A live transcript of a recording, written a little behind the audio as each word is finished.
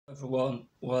Everyone,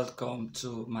 welcome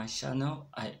to my channel.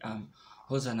 I am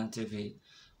Hosanna TV.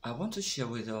 I want to share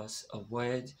with us a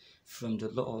word from the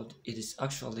Lord. It is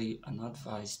actually an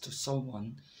advice to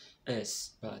someone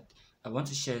else, but I want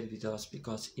to share it with us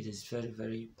because it is very,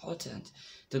 very important.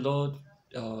 The Lord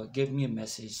gave me a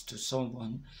message to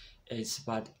someone. It's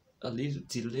about a little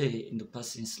delay in the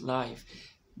person's life,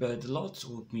 but the Lord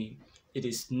told me it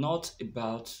is not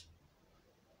about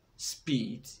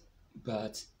speed,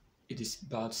 but it is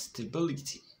about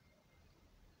stability.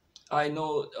 I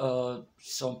know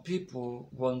some people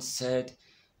once said,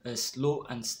 slow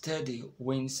and steady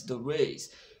wins the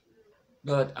race,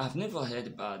 but I've never heard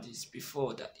about this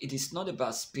before. That it is not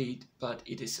about speed, but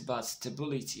it is about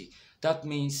stability. That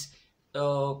means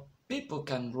uh, people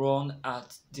can run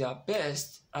at their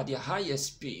best, at their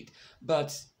highest speed,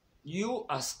 but you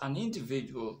as an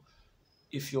individual,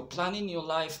 if you're planning your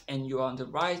life and you're on the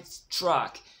right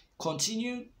track,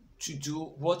 continue to do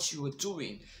what you are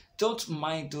doing. Don't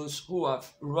mind those who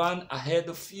have run ahead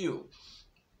of you.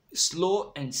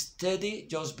 Slow and steady,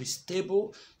 just be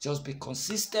stable, just be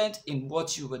consistent in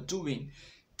what you are doing.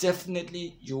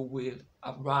 Definitely you will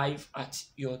arrive at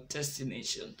your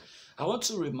destination. I want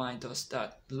to remind us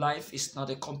that life is not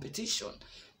a competition.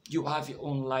 You have your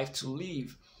own life to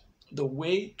live. The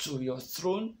way to your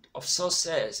throne of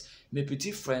success may be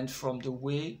different from the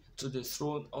way to the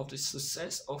throne of the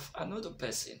success of another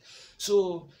person.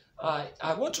 So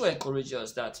I want to encourage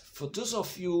us that for those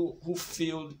of you who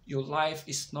feel your life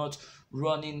is not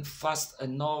running fast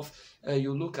enough,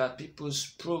 you look at people's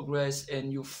progress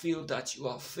and you feel that you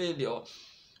are a failure,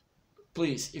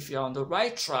 please, if you're on the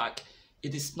right track,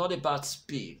 it is not about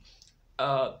speed.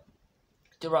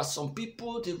 There are some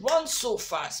people, they run so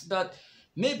fast, but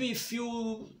maybe a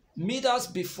few meters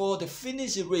before they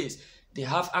finish the race, they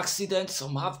have accidents,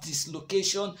 some have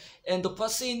dislocation, and the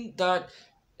person that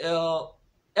uh,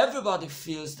 everybody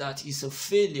feels that is a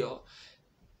failure,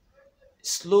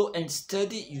 slow and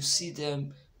steady, you see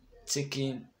them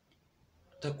taking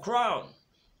the crown,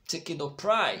 taking the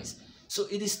prize. So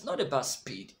it is not about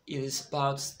speed, it is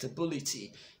about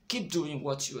stability. Keep doing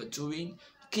what you are doing,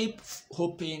 keep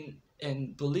hoping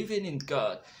and believing in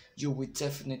God. You will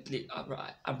definitely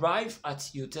arrive at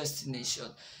your destination.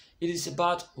 It is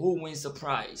about who wins the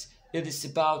prize. It is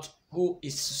about who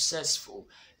is successful.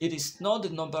 It is not the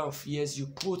number of years you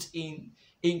put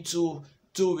into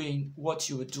doing what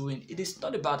you are doing. It is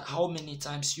not about how many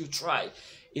times you try.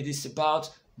 It is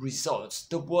about results.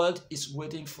 The world is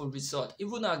waiting for result.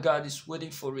 Even our God is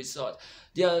waiting for result.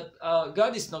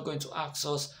 God is not going to ask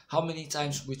us how many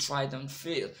times we tried and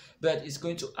failed, but it's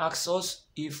going to ask us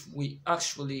if we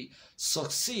actually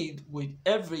succeed with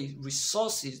every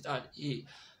resources that He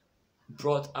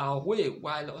brought our way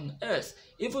while on earth.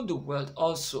 Even the world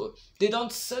also, they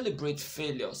don't celebrate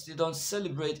failures. They don't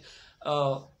celebrate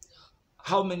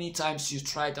how many times you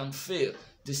tried and failed.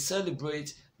 They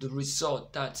celebrate the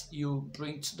result that you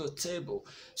bring to the table.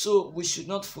 So we should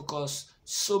not focus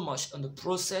so much on the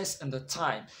process and the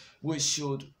time. We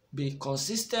should be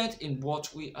consistent in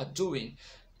what we are doing.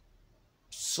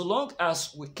 So long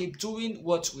as we keep doing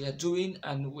what we are doing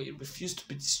and we refuse to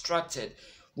be distracted,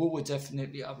 we will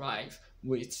definitely arrive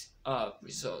with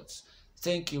results.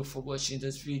 Thank you for watching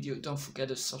this video. Don't forget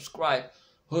to subscribe.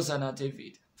 Hosanna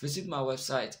David. Visit my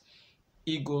website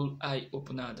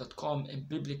eagleeyeopener.com and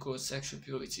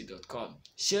biblicalsexualpurity.com.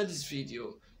 Share this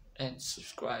video and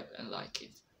subscribe and like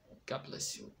it. God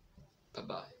bless you. Bye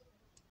bye.